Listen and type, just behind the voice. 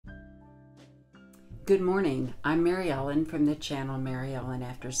Good morning, I'm MaryEllen from the channel MaryEllen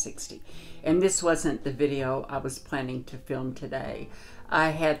After 60, and this wasn't the video I was planning to film today. I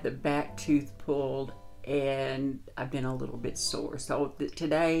had the back tooth pulled and I've been a little bit sore, so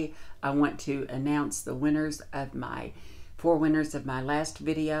today I want to announce the winners of my 4 winners of my last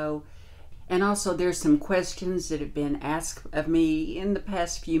video. And also there's some questions that have been asked of me in the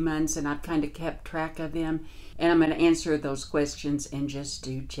past few months, and I've kind of kept track of them, and I'm going to answer those questions and just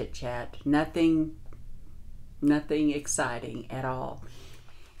do chit chat. Nothing exciting at all.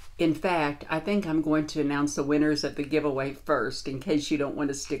 In fact, I think I'm going to announce the winners of the giveaway first, in case you don't want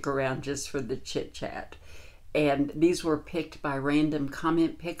to stick around just for the chit chat. And these were picked by random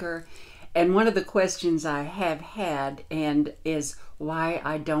comment picker. And one of the questions I have had and is why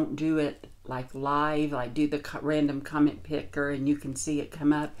I don't do it like live, like do the random comment picker and you can see it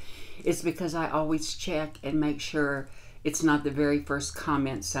come up, is because I always check and make sure it's not the very first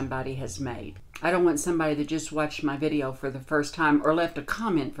comment somebody has made. I don't want somebody that just watched my video for the first time or left a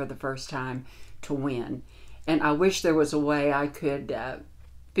comment for the first time to win. And I wish there was a way I could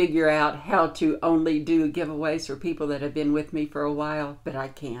figure out how to only do giveaways for people that have been with me for a while, but I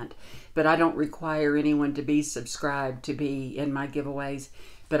can't. But I don't require anyone to be subscribed to be in my giveaways,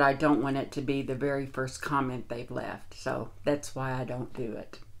 but I don't want it to be the very first comment they've left. So that's why I don't do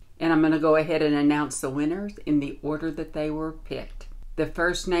it. And I'm going to go ahead and announce the winners in the order that they were picked. The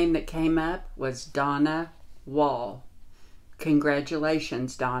first name that came up was Donna Wall.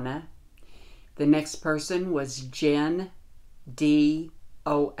 Congratulations, Donna. The next person was Jen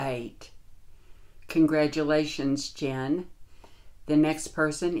D08. Congratulations, Jen. The next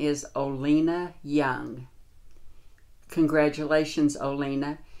person is Olena Young. Congratulations,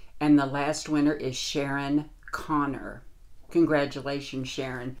 Olena. And the last winner is Sharon Connor. Congratulations,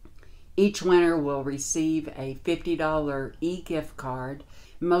 Sharon. Each winner will receive a $50 e-gift card.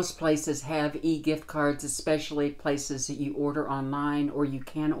 Most places have e-gift cards, especially places that you order online or you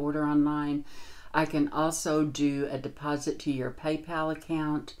can order online. I can also do a deposit to your PayPal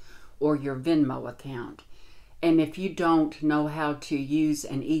account or your Venmo account. And if you don't know how to use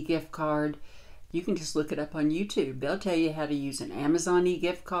an e-gift card, you can just look it up on YouTube. They'll tell you how to use an Amazon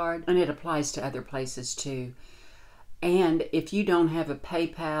e-gift card, and it applies to other places too. And if you don't have a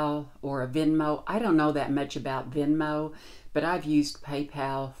PayPal or a Venmo, I don't know that much about Venmo, but I've used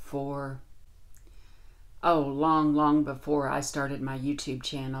PayPal for, long before I started my YouTube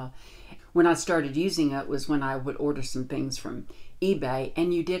channel. When I started using it was when I would order some things from eBay,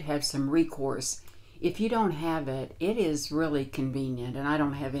 and you did have some recourse. If you don't have it, it is really convenient, and I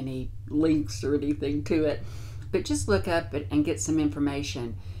don't have any links or anything to it, but just look up it and get some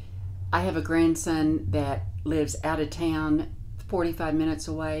information. I have a grandson that lives out of town, 45 minutes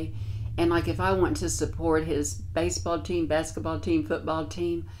away, and like if I want to support his baseball team, basketball team, football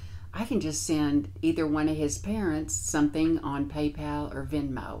team, I can just send either one of his parents something on PayPal or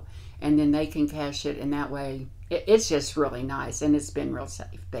Venmo, and then they can cash it, and that way it's just really nice, and it's been real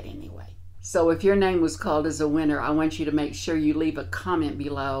safe. But anyway, so if your name was called as a winner, I want you to make sure you leave a comment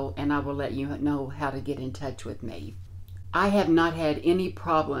below, and I will let you know how to get in touch with me. I have not had any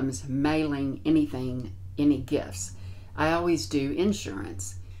problems mailing anything, any gifts. I always do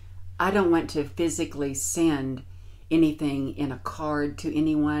insurance. I don't want to physically send anything in a card to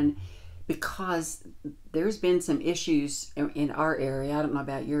anyone because there's been some issues in our area. I don't know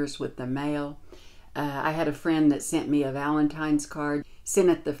about yours with the mail. I had a friend that sent me a Valentine's card, sent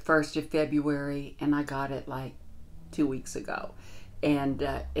it the 1st of February, and I got it like 2 weeks ago. And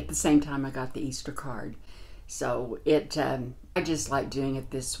at the same time, I got the Easter card. So I just like doing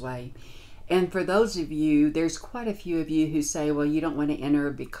it this way. And for those of you, there's quite a few of you who say, well, you don't want to enter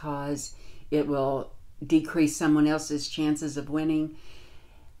because it will decrease someone else's chances of winning.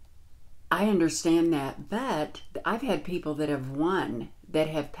 I understand that, but I've had people that have won that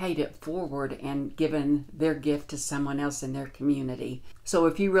have paid it forward and given their gift to someone else in their community. So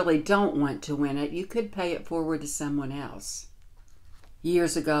if you really don't want to win it, you could pay it forward to someone else.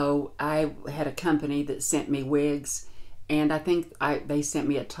 Years ago, I had a company that sent me wigs, and I think they sent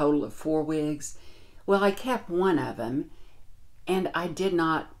me a total of 4 wigs. Well, I kept one of them, and I did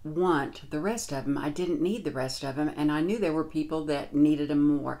not want the rest of them. I didn't need the rest of them, and I knew there were people that needed them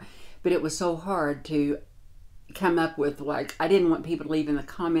more. But it was so hard to come up with, like, I didn't want people to leave in the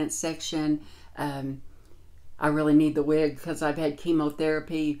comments section, I really need the wig because I've had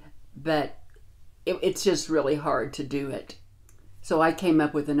chemotherapy, but it's just really hard to do it. So I came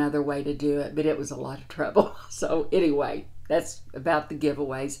up with another way to do it, but it was a lot of trouble. So anyway, that's about the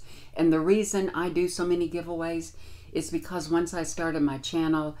giveaways. And the reason I do so many giveaways is because once I started my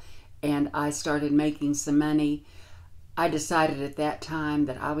channel and I started making some money, I decided at that time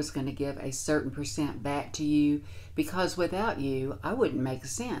that I was going to give a certain percent back to you, because without you, I wouldn't make a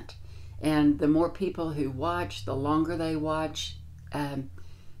cent. And the more people who watch, the longer they watch,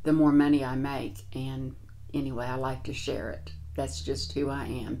 the more money I make. And anyway, I like to share it. That's just who I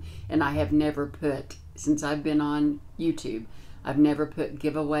am. And I have never put, since I've been on YouTube, I've never put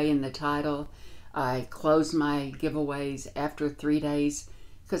giveaway in the title. I close my giveaways after 3 days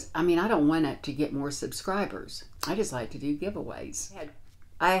because, I mean, I don't want it to get more subscribers. I just like to do giveaways.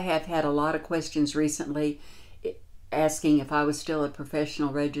 I have had a lot of questions recently asking if I was still a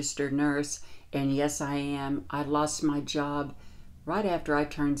professional registered nurse, and yes, I am. I lost my job right after I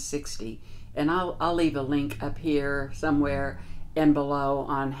turned 60, and I'll leave a link up here somewhere and below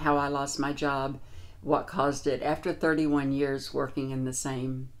on how I lost my job, what caused it, after 31 years working in the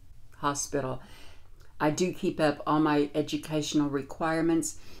same hospital. I do keep up all my educational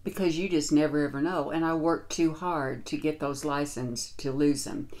requirements because you just never ever know, and I work too hard to get those licenses to lose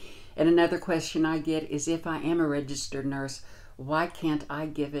them. And another question I get is, if I am a registered nurse, why can't I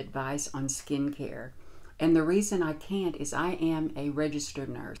give advice on skincare? And the reason I can't is I am a registered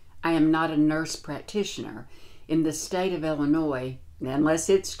nurse. I am not a nurse practitioner. In the state of Illinois, unless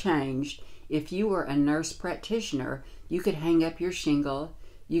it's changed, if you were a nurse practitioner, you could hang up your shingle,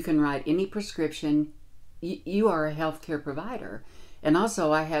 you can write any prescription, you are a healthcare provider. And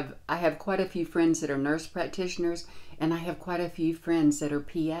also I have quite a few friends that are nurse practitioners, and I have quite a few friends that are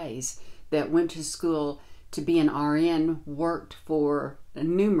PAs that went to school to be an RN, worked for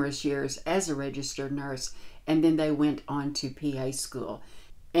numerous years as a registered nurse, and then they went on to PA school.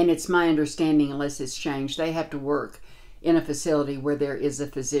 And it's my understanding, unless it's changed, they have to work in a facility where there is a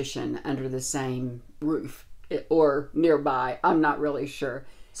physician under the same roof or nearby. I'm not really sure.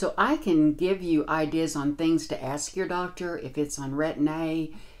 So I can give you ideas on things to ask your doctor, if it's on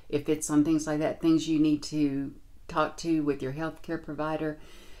Retin-A, if it's on things like that, things you need to talk to with your healthcare provider.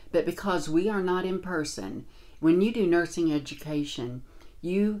 But because we are not in person, when you do nursing education,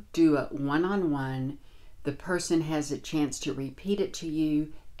 you do it one-on-one. The person has a chance to repeat it to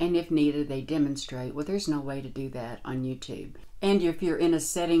you, and if needed, they demonstrate. Well, there's no way to do that on YouTube. And if you're in a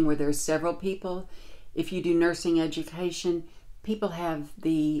setting where there's several people, if you do nursing education, people have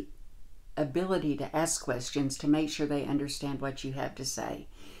the ability to ask questions to make sure they understand what you have to say.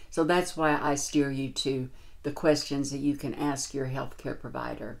 So that's why I steer you to the questions that you can ask your healthcare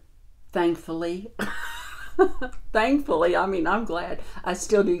provider. Thankfully, I mean, I'm glad. I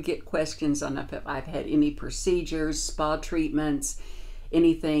still do get questions on if I've had any procedures, spa treatments,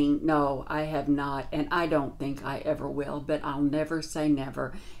 anything. No, I have not, and I don't think I ever will, but I'll never say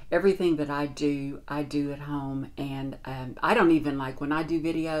never. Everything that I do at home, and I don't even, like when I do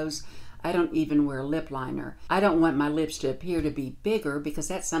videos, I don't even wear lip liner. I don't want my lips to appear to be bigger because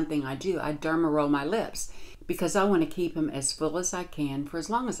that's something I do. I derma-roll my lips because I want to keep them as full as I can for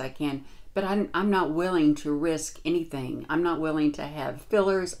as long as I can, but I'm not willing to risk anything. I'm not willing to have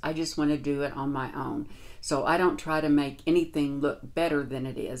fillers. I just want to do it on my own. So I don't try to make anything look better than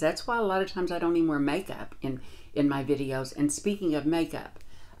it is. That's why a lot of times I don't even wear makeup in my videos. And speaking of makeup,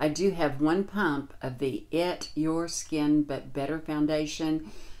 I do have one pump of the It Your Skin But Better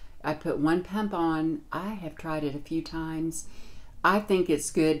foundation. I put one pump on. I have tried it a few times. I think it's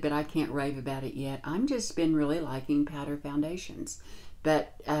good, but I can't rave about it yet. I'm just been really liking powder foundations.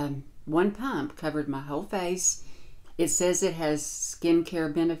 But one pump covered my whole face. It says it has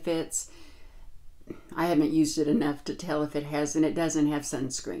skincare benefits. I haven't used it enough to tell if it has, and it doesn't have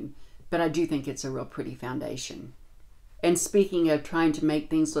sunscreen. But I do think it's a real pretty foundation. And speaking of trying to make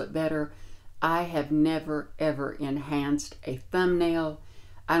things look better, I have never ever enhanced a thumbnail.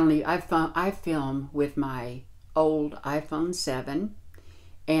 I film with my old iPhone 7,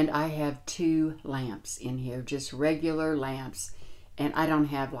 and I have 2 lamps in here, just regular lamps, and I don't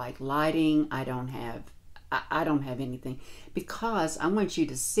have like lighting. I don't have anything, because I want you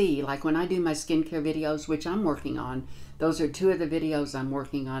to see, like when I do my skincare videos, which I'm working on, those are 2 of the videos I'm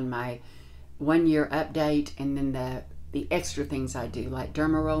working on, my 1-year update, and then the extra things I do, like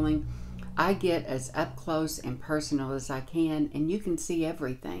derma rolling. I get as up close and personal as I can, and you can see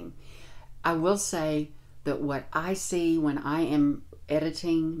everything. I will say that what I see when I am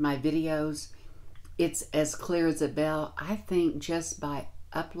editing my videos, it's as clear as a bell. I think just by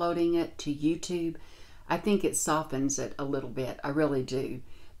uploading it to YouTube, I think it softens it a little bit. I really do.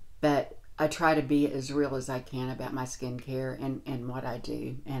 But I try to be as real as I can about my skincare and what I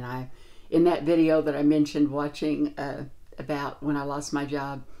do. And in that video that I mentioned watching about when I lost my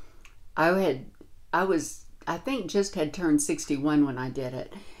job, I think just had turned 61 when I did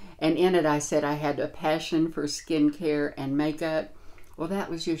it. And in it I said I had a passion for skincare and makeup. Well,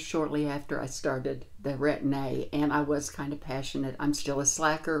 that was just shortly after I started the retin-A, and I was kind of passionate. I'm still a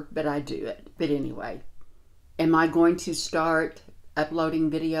slacker, but I do it. But anyway, am I going to start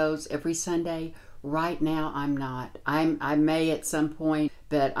uploading videos every Sunday? Right now, I'm not. I may at some point,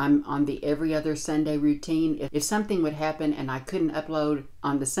 but I'm on the every other Sunday routine. If something would happen and I couldn't upload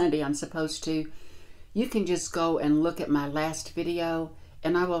on the Sunday I'm supposed to, you can just go and look at my last video,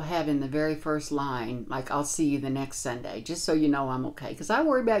 and I will have in the very first line, like, I'll see you the next Sunday, just so you know I'm okay. Because I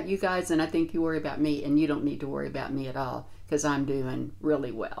worry about you guys, and I think you worry about me, and you don't need to worry about me at all, because I'm doing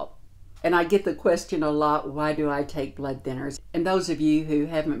really well. And I get the question a lot, why do I take blood thinners? And those of you who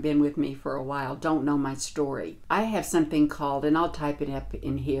haven't been with me for a while don't know my story. I have something called, and I'll type it up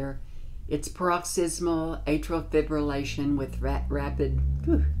in here, it's paroxysmal atrial fibrillation with rapid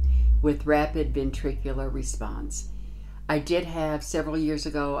ventricular response. I did have, several years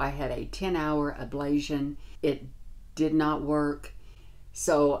ago, I had a 10-hour ablation. It did not work.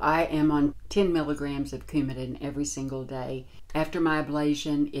 So I am on 10 milligrams of Coumadin every single day. After my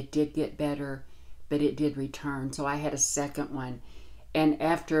ablation, it did get better, but it did return. So I had a second one. And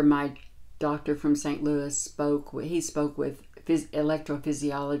after my doctor from St. Louis spoke, he spoke with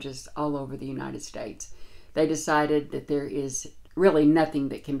electrophysiologists all over the United States. They decided that there is really nothing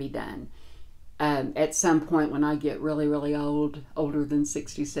that can be done. At some point when I get really, really old, older than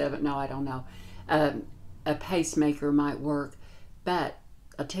 67, no, I don't know, a pacemaker might work. But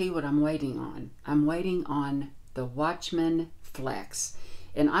I'll tell you what I'm waiting on. I'm waiting on the Watchman Flex.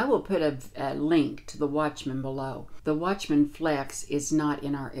 And I will put a link to the Watchman below. The Watchman Flex is not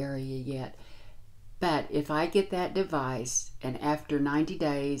in our area yet. But if I get that device, and after 90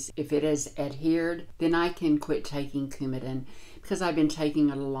 days, if it has adhered, then I can quit taking Coumadin, because I've been taking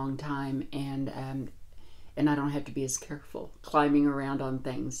it a long time, and I don't have to be as careful climbing around on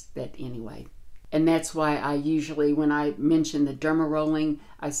things. But anyway. And that's why I usually, when I mention the derma rolling,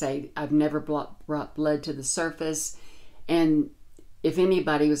 I say I've never brought blood to the surface. And if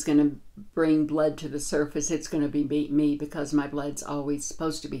anybody was going to bring blood to the surface, it's going to be me, because my blood's always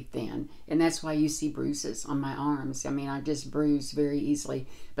supposed to be thin. And that's why you see bruises on my arms. I mean, I just bruise very easily.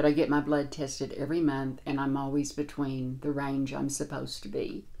 But I get my blood tested every month, and I'm always between the range I'm supposed to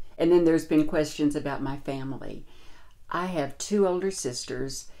be. And then there's been questions about my family. I have 2 older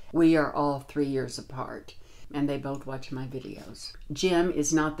sisters. We are all 3 years apart, and they both watch my videos. Jim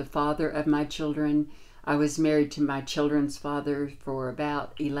is not the father of my children. I was married to my children's father for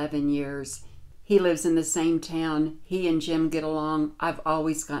about 11 years. He lives in the same town. He and Jim get along. I've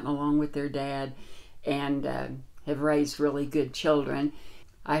always gotten along with their dad, and have raised really good children.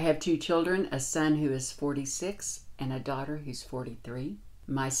 I have 2 children, a son who is 46 and a daughter who's 43.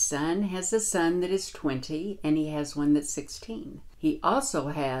 My son has a son that is 20, and he has one that's 16. He also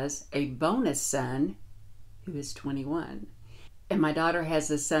has a bonus son who is 21. And my daughter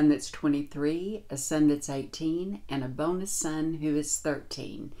has a son that's 23, a son that's 18, and a bonus son who is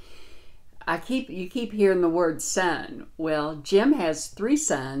 13. You keep hearing the word son. Well, Jim has 3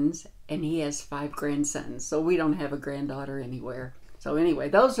 sons, and he has 5 grandsons, so we don't have a granddaughter anywhere. So anyway,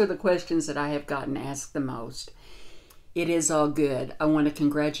 those are the questions that I have gotten asked the most. It is all good. I want to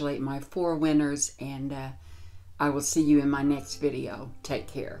congratulate my 4 winners, and I will see you in my next video. Take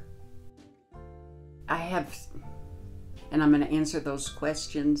care. And I'm going to answer those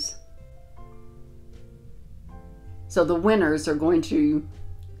questions. So the winners are going to,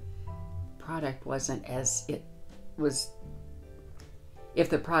 product wasn't as it was, if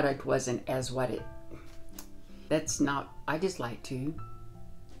the product wasn't as what it, that's not, I just like to.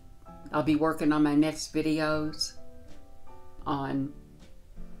 I'll be working on my next videos on,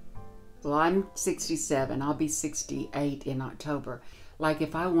 well, I'm 67, I'll be 68 in October. Like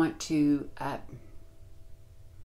if I want to